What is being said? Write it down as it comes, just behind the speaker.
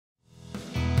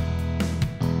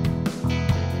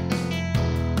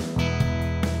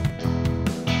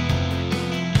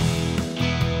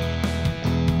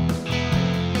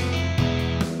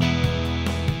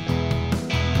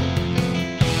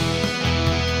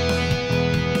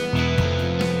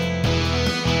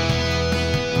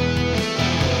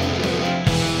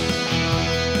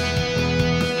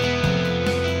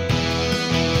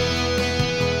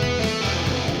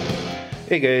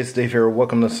Hey guys, Dave here.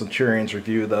 Welcome to Centurion's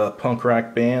Review, the punk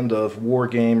rock band of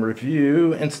wargame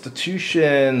review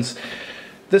institutions.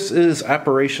 This is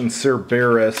Operation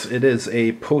Cerberus. It is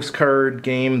a postcard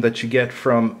game that you get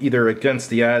from either Against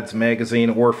the Odds magazine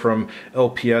or from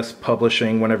LPS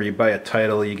Publishing. Whenever you buy a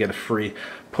title, you get a free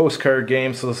postcard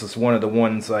game, so this is one of the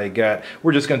ones I got.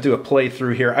 We're just going to do a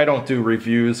playthrough here. I don't do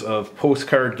reviews of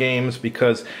postcard games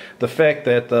because the fact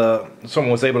that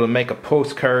someone was able to make a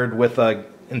postcard with a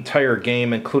entire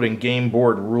game, including game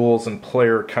board rules and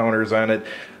player counters on it,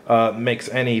 makes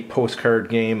any postcard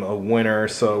game a winner.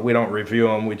 So we don't review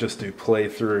them, we just do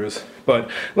playthroughs. But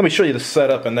let me show you the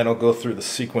setup and then I'll go through the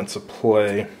sequence of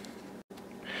play.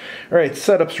 Alright,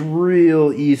 setup's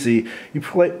real easy. You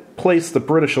place the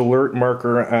British alert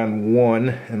marker on 1,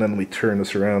 and then we turn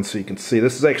this around so you can see.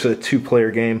 This is actually a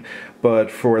 2-player game, but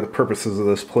for the purposes of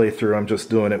this playthrough, I'm just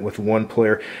doing it with 1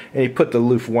 player. And you put the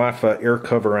Luftwaffe air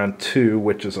cover on 2,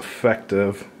 which is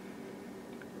effective.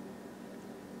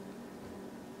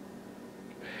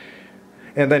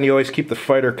 And then you always keep the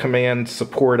fighter command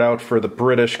support out for the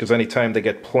British, because anytime they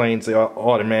get planes, they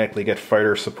automatically get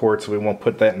fighter support, so we won't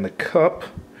put that in the cup.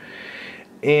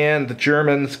 And the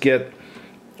Germans get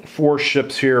 4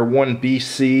 ships here, 2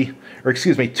 BCs,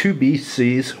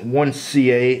 1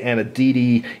 CA, and a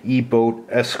DD boat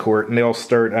escort, and they all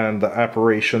start on the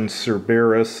Operation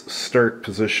Cerberus start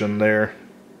position there.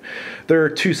 They're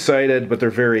 2-sided, but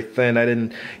they're very thin. I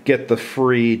didn't get the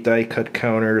free die cut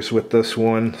counters with this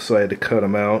one, so I had to cut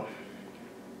them out.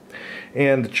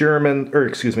 And the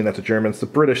the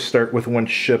British start with 1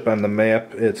 ship on the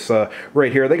map. It's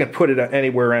right here. They can put it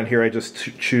anywhere on here. I just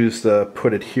choose to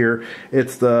put it here.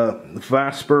 It's the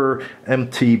Vosper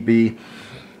MTB.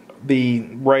 The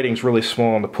writing's really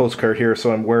small on the postcard here,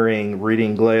 so I'm wearing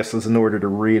reading glasses in order to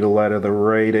read a lot of the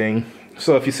writing.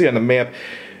 So if you see on the map,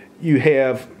 you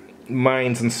have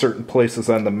mines in certain places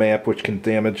on the map which can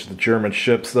damage the German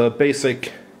ships. The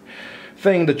basic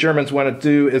thing the Germans want to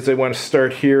do is they want to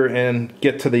start here and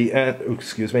get to the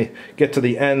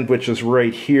end, which is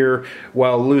right here,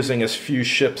 while losing as few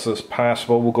ships as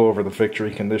possible. We'll go over the victory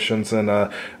conditions in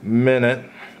a minute.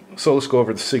 So let's go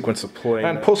over the sequence of play.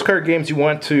 On postcard games, you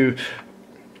want to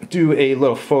do a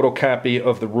little photocopy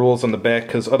of the rules on the back,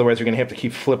 because otherwise you're going to have to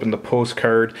keep flipping the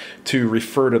postcard to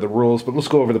refer to the rules. But let's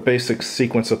go over the basic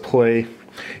sequence of play.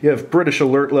 You have British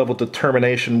alert level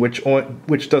determination, which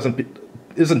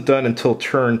isn't done until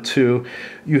turn 2.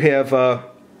 You have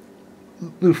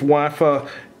Luftwaffe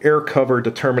air cover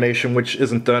determination, which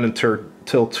isn't done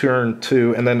until turn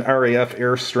 2, and then RAF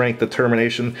air strength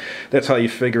determination. That's how you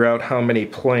figure out how many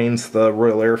planes the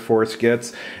Royal Air Force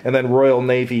gets. And then Royal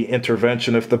Navy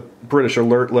intervention. If the British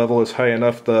alert level is high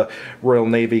enough, the Royal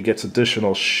Navy gets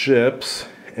additional ships.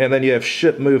 And then you have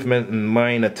ship movement and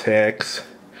mine attacks.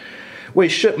 The way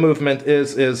ship movement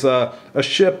is a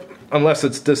ship, unless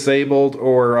it's disabled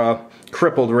or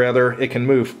crippled rather, it can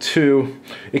move 2.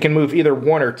 It can move either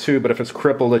 1 or 2, but if it's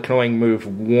crippled, it can only move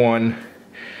 1.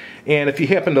 And if you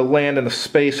happen to land in a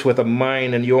space with a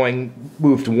mine and you only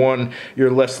moved 1, you're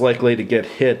less likely to get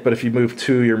hit. But if you move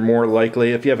 2, you're more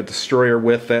likely. If you have a destroyer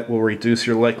with, that will reduce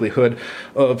your likelihood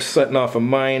of setting off a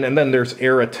mine. And then there's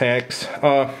air attacks.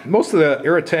 Most of the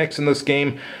air attacks in this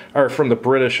game are from the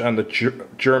British on the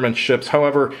German ships.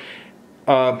 However,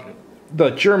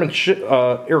 the German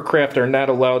aircraft are not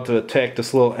allowed to attack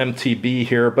this little MTB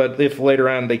here, but if later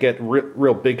on they get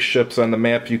real big ships on the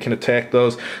map, you can attack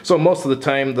those. So most of the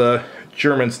time the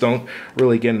Germans don't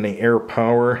really get any air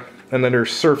power. And then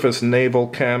there's surface naval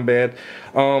combat.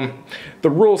 The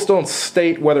rules don't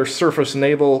state whether surface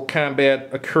naval combat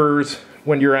occurs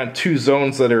when you're on 2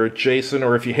 zones that are adjacent,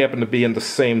 or if you happen to be in the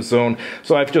same zone.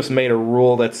 So I've just made a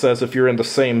rule that says if you're in the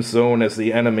same zone as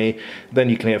the enemy, then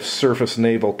you can have surface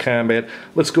naval combat.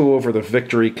 Let's go over the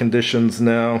victory conditions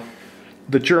now.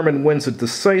 The German wins a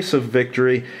decisive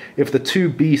victory if the 2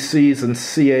 BCs and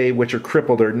CA, which are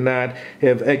crippled or not,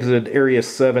 have exited Area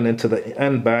 7 into the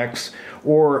end box,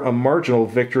 or a marginal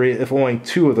victory if only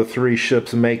 2 of the 3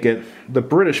 ships make it. The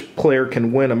British player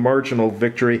can win a marginal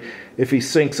victory if he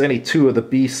sinks any 2 of the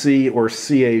BC or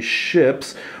CA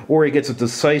ships, or he gets a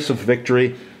decisive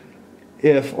victory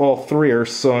if all 3 are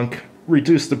sunk.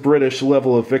 Reduce the British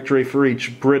level of victory for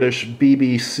each British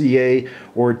BBCA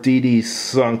or DD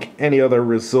sunk. Any other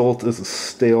result is a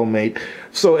stalemate.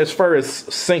 So as far as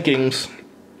sinkings,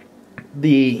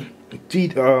 the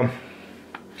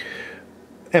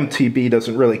MTB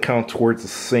doesn't really count towards the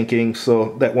sinking,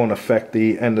 so that won't affect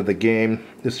the end of the game.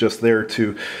 It's just there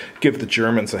to give the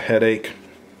Germans a headache.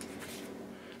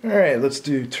 Alright, let's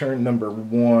do turn number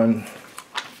 1.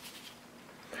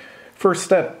 First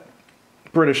step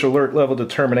British alert level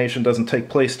determination doesn't take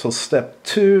place till step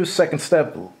 2. Second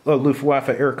step, Luftwaffe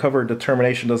air cover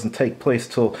determination doesn't take place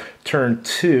till turn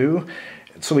 2.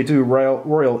 So we do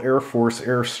Royal Air Force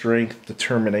air strength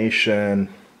determination.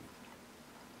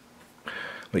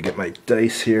 Let me get my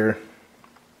dice here.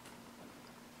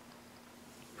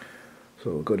 So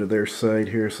we'll go to their side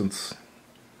here since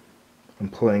I'm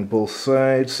playing both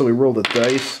sides. So we roll the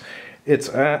dice. It's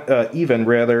even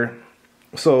rather.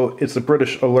 So it's the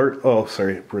British alert. Oh,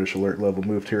 sorry, British alert level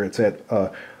moved here. It's at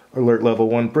alert level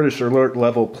 1. British alert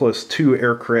level plus 2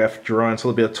 aircraft drawn. So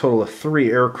it'll be a total of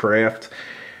 3 aircraft.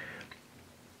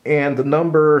 And the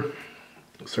number,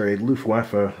 sorry,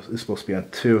 Luftwaffe is supposed to be on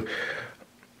 2.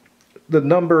 The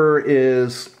number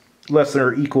is less than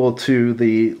or equal to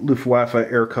the Luftwaffe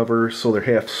air cover, so they're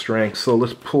half strength. So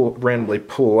let's randomly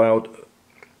pull out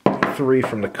 3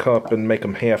 from the cup and make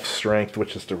them half strength,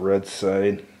 which is the red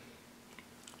side.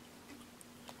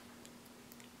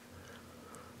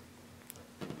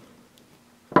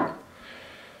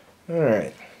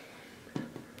 Alright.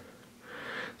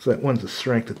 So that one's a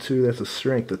strength of 2, that's a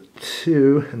strength of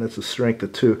 2, and that's a strength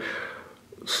of 2.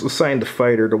 So assign the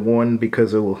fighter to 1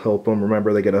 because it will help them.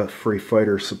 Remember, they get a free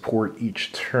fighter support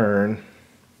each turn.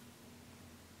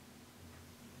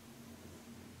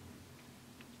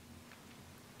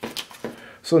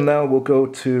 So now we'll go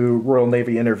to Royal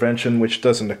Navy intervention, which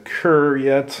doesn't occur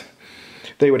yet.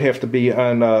 They would have to be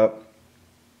on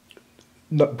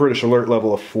British alert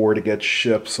level of 4 to get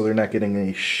ships, so they're not getting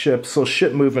any ships. So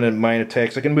ship movement and mine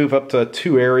attacks. I can move up to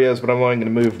 2 areas, but I'm only going to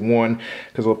move 1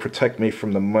 because it will protect me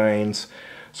from the mines.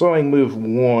 So I can move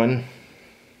 1.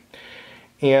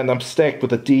 And I'm stacked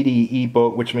with a DDE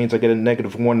boat, which means I get a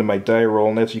 -1 to my die roll.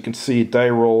 And as you can see, die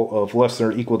roll of less than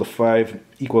or equal to 5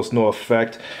 equals no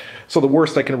effect. So the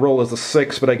worst I can roll is a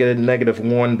 6, but I get a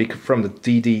 -1 from the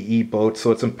DDE boat,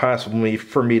 so it's impossible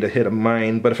for me to hit a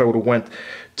mine. But if I would have went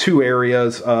 2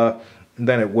 areas,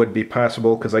 then it would be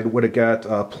possible, because I would have got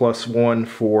 +1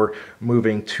 for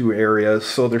moving 2 areas.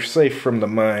 So they're safe from the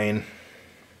mine.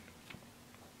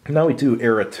 Now we do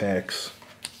air attacks.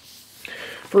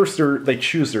 First, they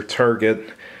choose their target.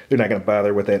 They're not going to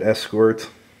bother with that escort.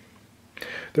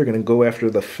 They're going to go after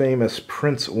the famous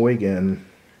Prince Eugen.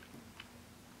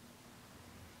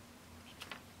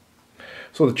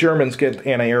 So the Germans get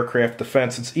anti-aircraft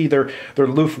defense. It's either their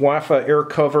Luftwaffe air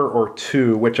cover or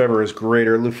 2, whichever is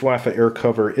greater. Luftwaffe air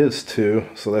cover is 2,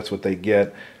 so that's what they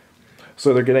get.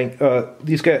 So they're getting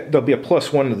these guys. There'll be a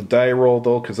 +1 to the die roll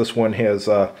though, because this one has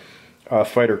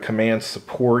fighter command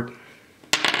support.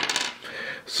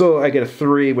 So I get a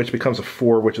 3, which becomes a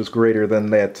 4, which is greater than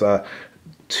that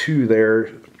 2 there.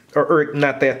 Or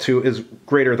not that 2, is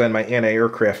greater than my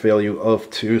anti-aircraft value of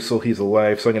 2, so he's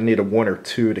alive. So I'm going to need a 1 or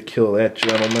 2 to kill that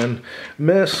gentleman.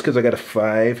 Miss, because I got a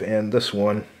 5, and this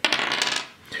one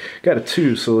got a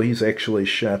 2, so he's actually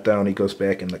shot down. He goes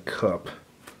back in the cup.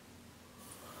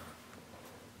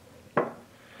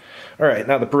 Alright,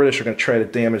 now the British are going to try to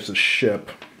damage the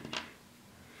ship.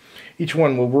 Each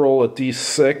one will roll a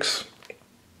d6.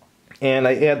 And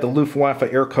I add the Luftwaffe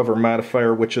air cover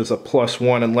modifier, which is a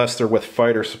 +1 unless they're with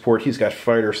fighter support. He's got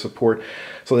fighter support,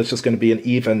 so that's just going to be an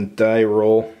even die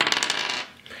roll.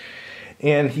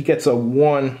 And he gets a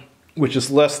 1, which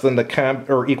is less than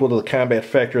or equal to the combat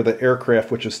factor of the aircraft,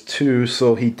 which is 2.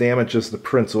 So he damages the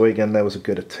Prince Eugen. That was a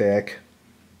good attack.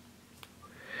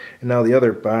 And now the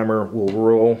other bomber will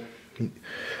roll.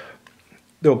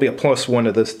 There'll be a +1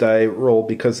 to this die roll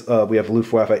because we have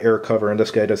Luftwaffe air cover and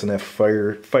this guy doesn't have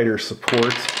fighter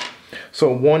support.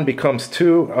 So 1 becomes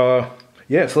 2.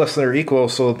 Yeah, it's less than or equal,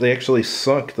 so they actually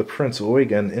sunk the Prince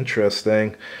Eugen.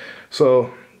 Interesting.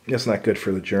 So it's not good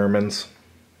for the Germans.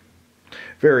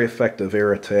 Very effective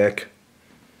air attack.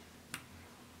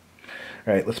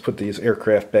 Alright, let's put these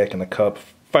aircraft back in the cup.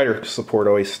 Fighter support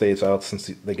always stays out since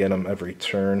they get them every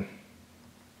turn.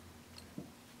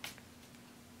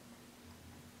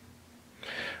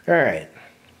 Alright,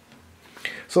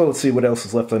 so let's see what else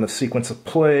is left on the sequence of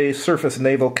play. Surface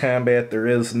naval combat, there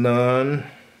is none.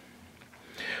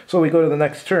 So we go to the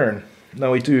next turn.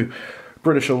 Now we do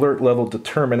British alert level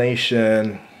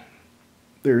determination.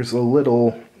 There's a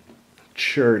little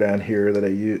chart on here that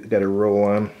I got to roll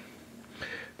on.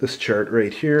 This chart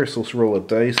right here, so let's roll a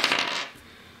dice.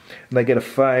 And I get a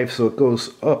 5, so it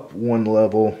goes up 1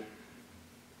 level.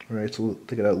 Alright, so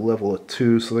they get a level of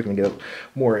 2, so they're going to get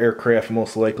more aircraft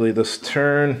most likely this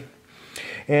turn.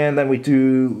 And then we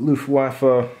do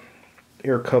Luftwaffe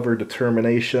air cover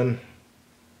determination.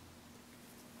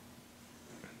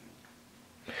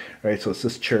 Alright, so it's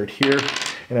this chart here.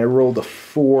 and I rolled a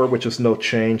 4, which is no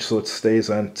change, so it stays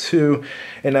on 2.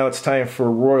 And now it's time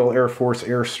for Royal Air Force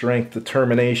Air Strength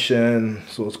Determination.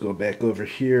 So let's go back over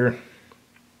here.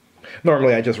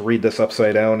 Normally I just read this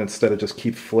upside down instead of just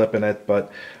keep flipping it, but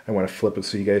I want to flip it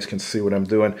so you guys can see what I'm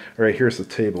doing. Alright, here's the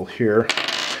table here.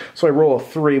 So I roll a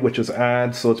 3, which is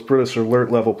odd, so it's British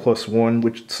alert level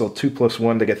 +1, so 2 +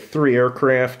 1 to get 3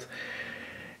 aircraft.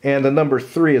 And the number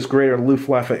 3 is greater than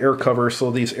Luftwaffe air cover,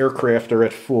 so these aircraft are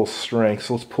at full strength.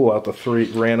 So let's pull out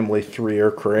the randomly 3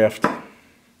 aircraft.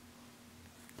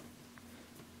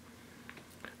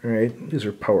 Alright, these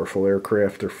are powerful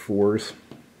aircraft, they're 4s.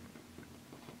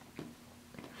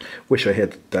 Wish I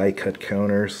had die cut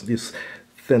counters. These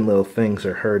thin little things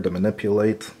are hard to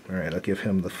manipulate. Alright, I'll give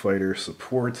him the fighter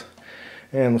support.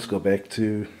 And let's go back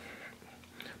to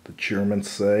the German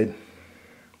side.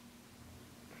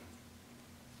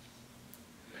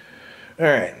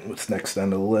 Alright, what's next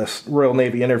on the list? Royal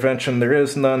Navy intervention. There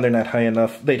is none. They're not high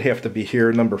enough. They'd have to be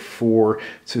here, number 4,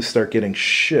 to start getting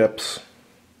ships.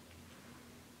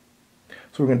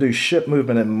 So we're going to do ship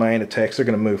movement and mine attacks. They're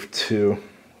going to move 2.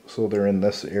 So they're in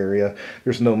this area.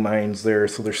 There's no mines there,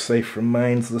 so they're safe from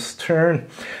mines this turn.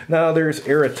 Now there's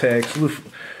air attacks.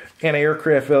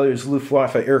 Anti-aircraft values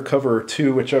Luftwaffe air cover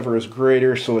 2, whichever is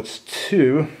greater, so it's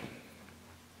 2.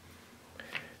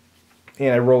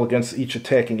 And I roll against each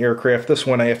attacking aircraft. This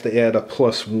one I have to add a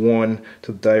 +1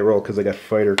 to the die roll because I got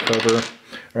fighter cover.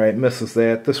 Alright, misses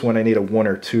that. This one I need a 1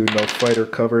 or 2, no fighter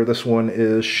cover. This one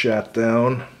is shot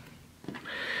down.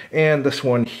 And this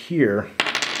one here.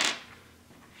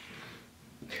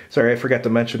 Sorry, I forgot to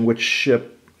mention which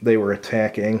ship they were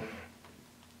attacking.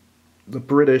 The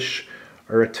British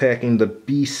are attacking the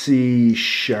BC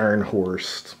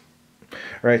Scharnhorst.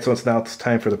 Alright, so now it's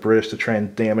time for the British to try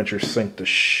and damage or sink the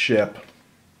ship.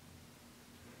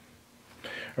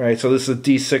 Alright, so this is a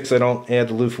D6. I don't add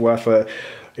the Luftwaffe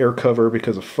air cover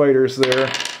because of fighters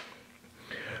there.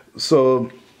 So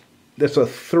that's a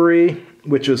 3,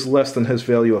 which is less than his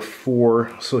value of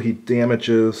 4, so he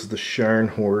damages the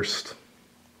Scharnhorst.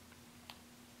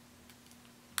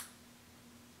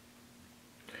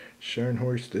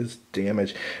 Scharnhorst is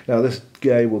damaged. Now this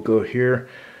guy will go here.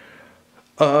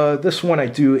 This one I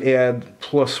do add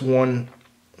 +1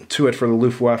 to it for the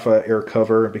Luftwaffe air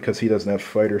cover because he doesn't have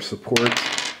fighter support.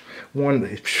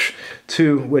 1,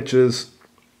 2, which is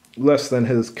less than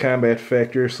his combat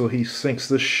factor, so he sinks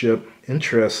the ship.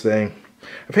 Interesting.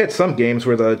 I've had some games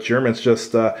where the Germans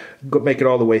just make it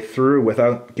all the way through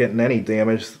without getting any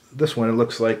damage. This one, it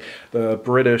looks like the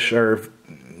British are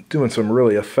doing some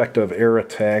really effective air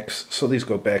attacks, so these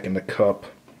go back in the cup.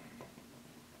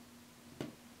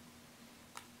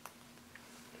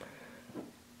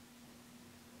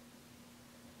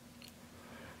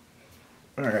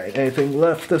 Alright, anything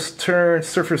left this turn?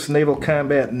 Surface naval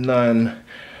combat, none.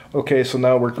 Okay, so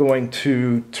now we're going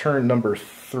to turn number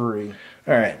 3.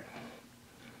 Alright,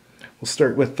 we'll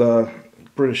start with the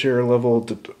British air level,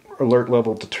 alert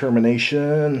level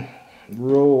determination.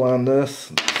 Roll on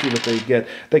this, see what they get.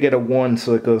 They get a 1,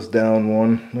 so it goes down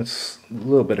 1. That's a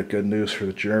little bit of good news for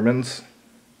the Germans.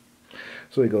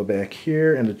 So we go back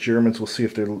here, and the Germans will see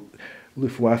if their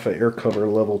Luftwaffe air cover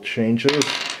level changes.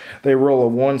 They roll a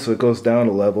 1, so it goes down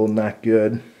a level. Not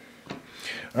good.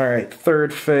 Alright,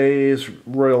 third phase,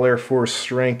 Royal Air Force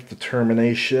Strength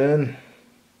Determination.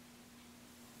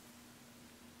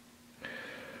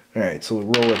 Alright, so we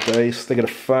roll a dice. They get a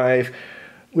 5,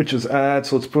 which is odd,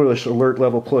 so it's British alert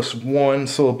level +1,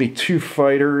 so it'll be 2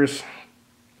 fighters,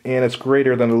 and it's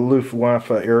greater than the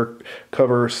Luftwaffe air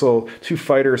cover, so 2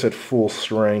 fighters at full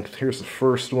strength. Here's the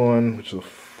first one, which is a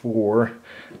 4.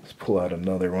 Let's pull out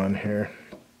another one here.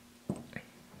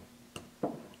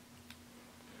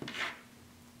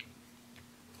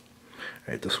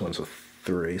 Alright, this one's a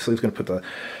 3, so he's going to put the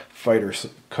fighter's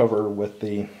cover with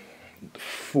the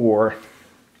 4.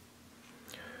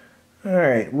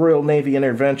 Alright, Royal Navy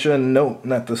intervention. Nope,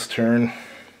 not this turn.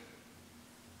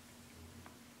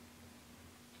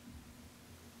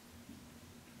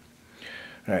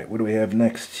 Alright, what do we have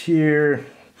next here?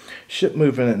 Ship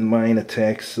movement and mine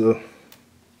attacks. So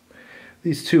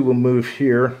these 2 will move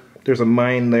here. There's a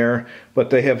mine there, but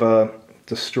they have a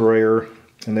destroyer,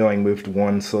 and they only moved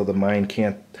 1, so the mine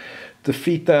can't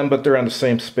defeat them, but they're on the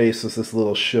same space as this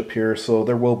little ship here, so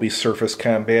there will be surface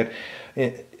combat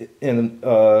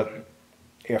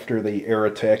after the air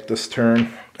attack this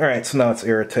turn. Alright, so now it's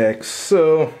air attacks.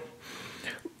 So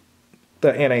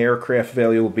the anti-aircraft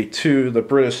value will be 2. The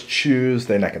British choose.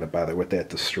 They're not going to bother with that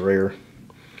destroyer.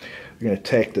 They're going to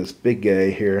attack this big guy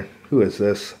here. Who is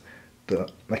this?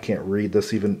 I can't read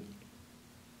this even.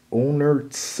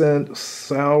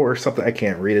 Sow or something. I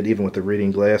can't read it even with the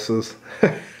reading glasses.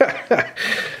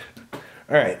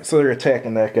 Alright, so they're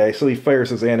attacking that guy. So he fires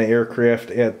his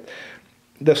anti-aircraft at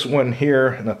this one here,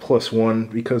 and a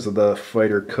 +1 because of the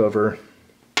fighter cover.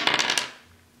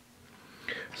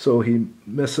 So he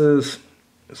misses.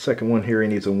 The second one here, he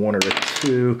needs a 1 or a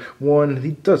 2. 1,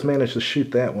 he does manage to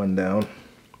shoot that one down.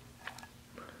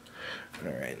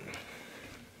 Alright.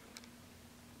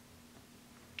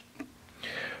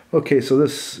 Okay, so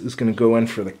this is going to go in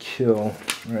for the kill.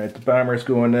 Alright, the bomber's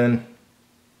going in.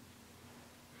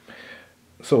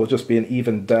 So it'll just be an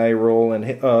even die roll, and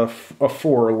a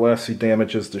 4 or less, he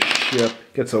damages the ship.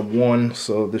 Gets a 1,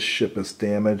 so this ship is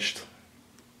damaged.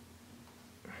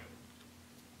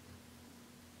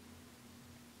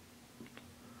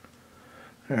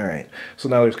 Alright, so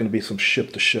now there's going to be some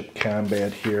ship-to-ship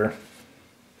combat here.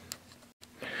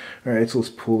 Alright, so let's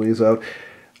pull these out.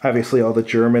 Obviously all the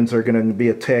Germans are going to be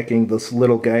attacking this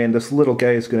little guy, and this little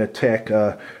guy is going to attack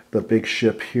the big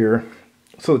ship here.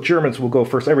 So the Germans will go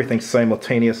first, everything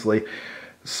simultaneously.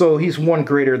 So he's 1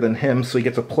 greater than him, so he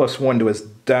gets a +1 to his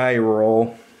die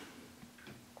roll.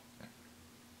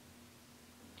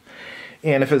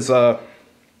 And if his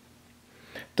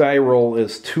die roll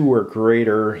is 2 or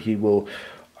greater, he will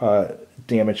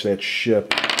damage that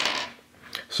ship.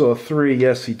 So a 3,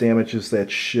 yes, he damages that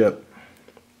ship.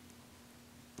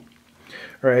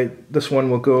 Alright, this one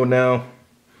will go now.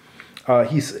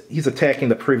 He's attacking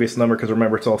the previous number because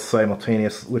remember it's all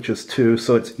simultaneous, which is 2,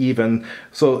 so it's even.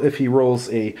 So if he rolls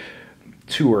a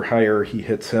 2 or higher, he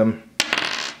hits him.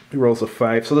 He rolls a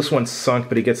 5. So this one's sunk,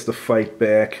 but he gets to fight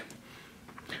back.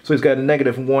 So he's got a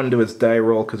 -1 to his die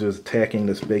roll because he was attacking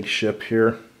this big ship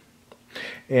here.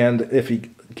 And if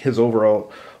his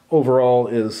overall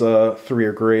is 3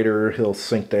 or greater, he'll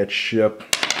sink that ship.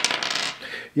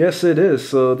 Yes, it is.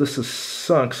 So this is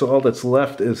sunk. So all that's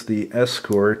left is the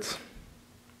escort.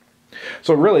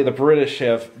 So really, the British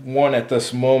have won at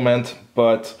this moment,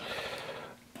 but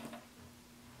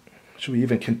should we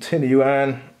even continue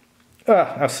on?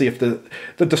 I'll see if the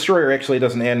destroyer actually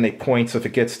doesn't add any points if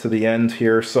it gets to the end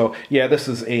here. So yeah, this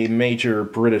is a major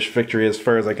British victory as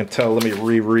far as I can tell. Let me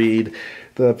reread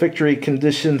the victory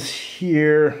conditions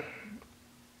here.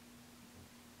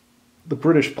 The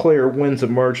British player wins a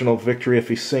marginal victory if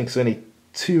he sinks any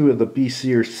 2 of the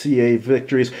BC or CA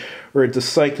victories, or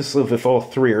decisive if all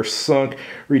 3 are sunk.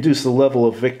 Reduce the level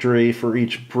of victory for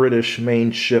each British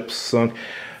main ship sunk.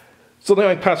 So the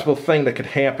only possible thing that could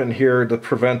happen here to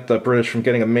prevent the British from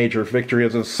getting a major victory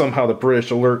is if somehow the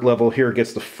British alert level here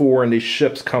gets to 4 and these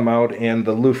ships come out and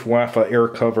the Luftwaffe air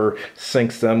cover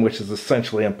sinks them, which is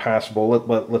essentially impossible.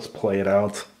 Let's play it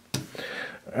out.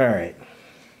 Alright.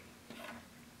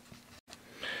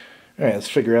 Alright, let's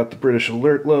figure out the British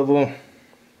alert level.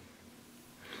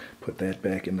 Put that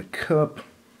back in the cup.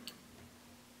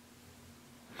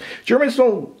 Germans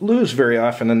don't lose very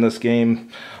often in this game.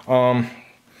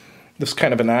 This is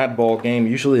kind of an oddball game.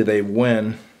 Usually they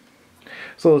win.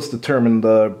 So let's determine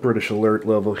the British alert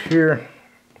level here.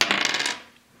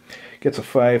 Gets a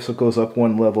 5, so it goes up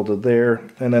 1 level to there.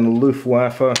 And then the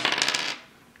Luftwaffe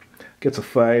gets a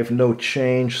 5, no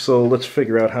change. So let's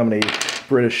figure out how many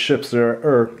British ships there are,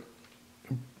 or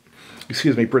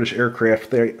excuse me, British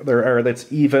aircraft there are.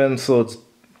 That's even, so it's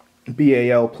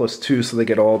BAL +2, so they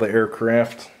get all the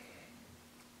aircraft.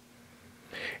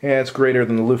 And it's greater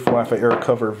than the Luftwaffe air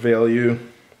cover value.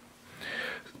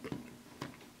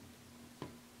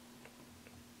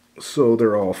 So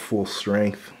they're all full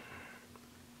strength.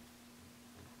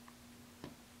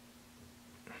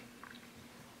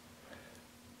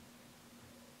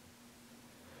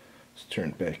 Let's turn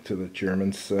back to the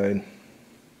German side.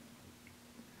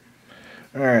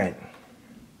 Alright.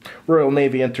 Royal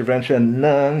Navy intervention,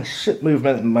 none. Ship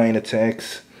movement and mine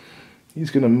attacks. He's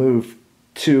going to move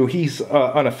 2. He's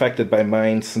unaffected by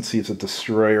mines since he's a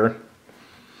destroyer.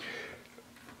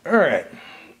 Alright.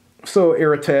 So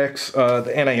air attacks,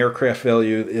 the anti-aircraft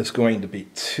value is going to be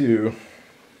 2.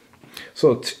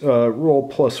 So roll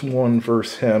 +1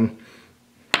 versus him.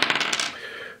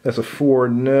 That's a 4.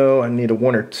 No, I need a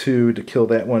 1 or 2 to kill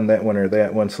that one, or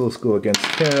that one. So let's go against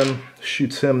him.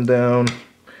 Shoots him down.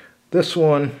 This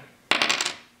one,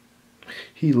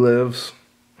 he lives.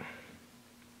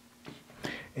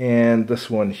 And this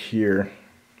one here,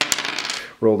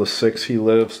 roll a 6, he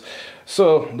lives.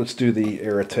 So let's do the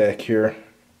air attack here.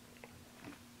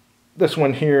 This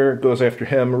one here goes after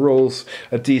him, rolls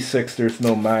a d6, there's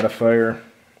no modifier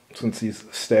since he's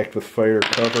stacked with fire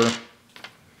cover.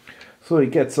 So he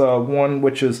gets 1,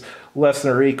 which is less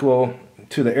than or equal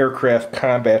to the aircraft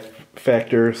combat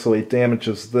factor, so he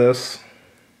damages this.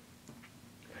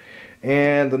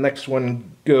 And the next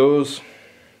one goes.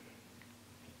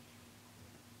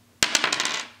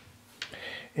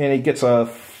 And he gets a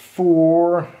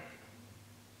 4,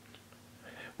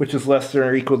 which is less than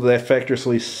or equal to that factor,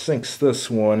 so he sinks this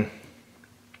one.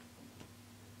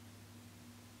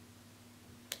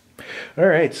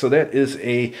 Alright, so that is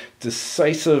a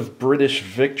decisive British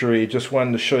victory. Just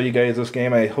wanted to show you guys this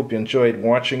game. I hope you enjoyed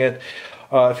watching it.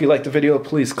 If you liked the video,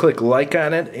 please click like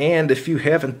on it. And if you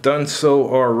haven't done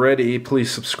so already, please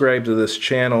subscribe to this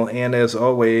channel. And as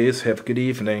always, have a good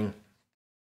evening.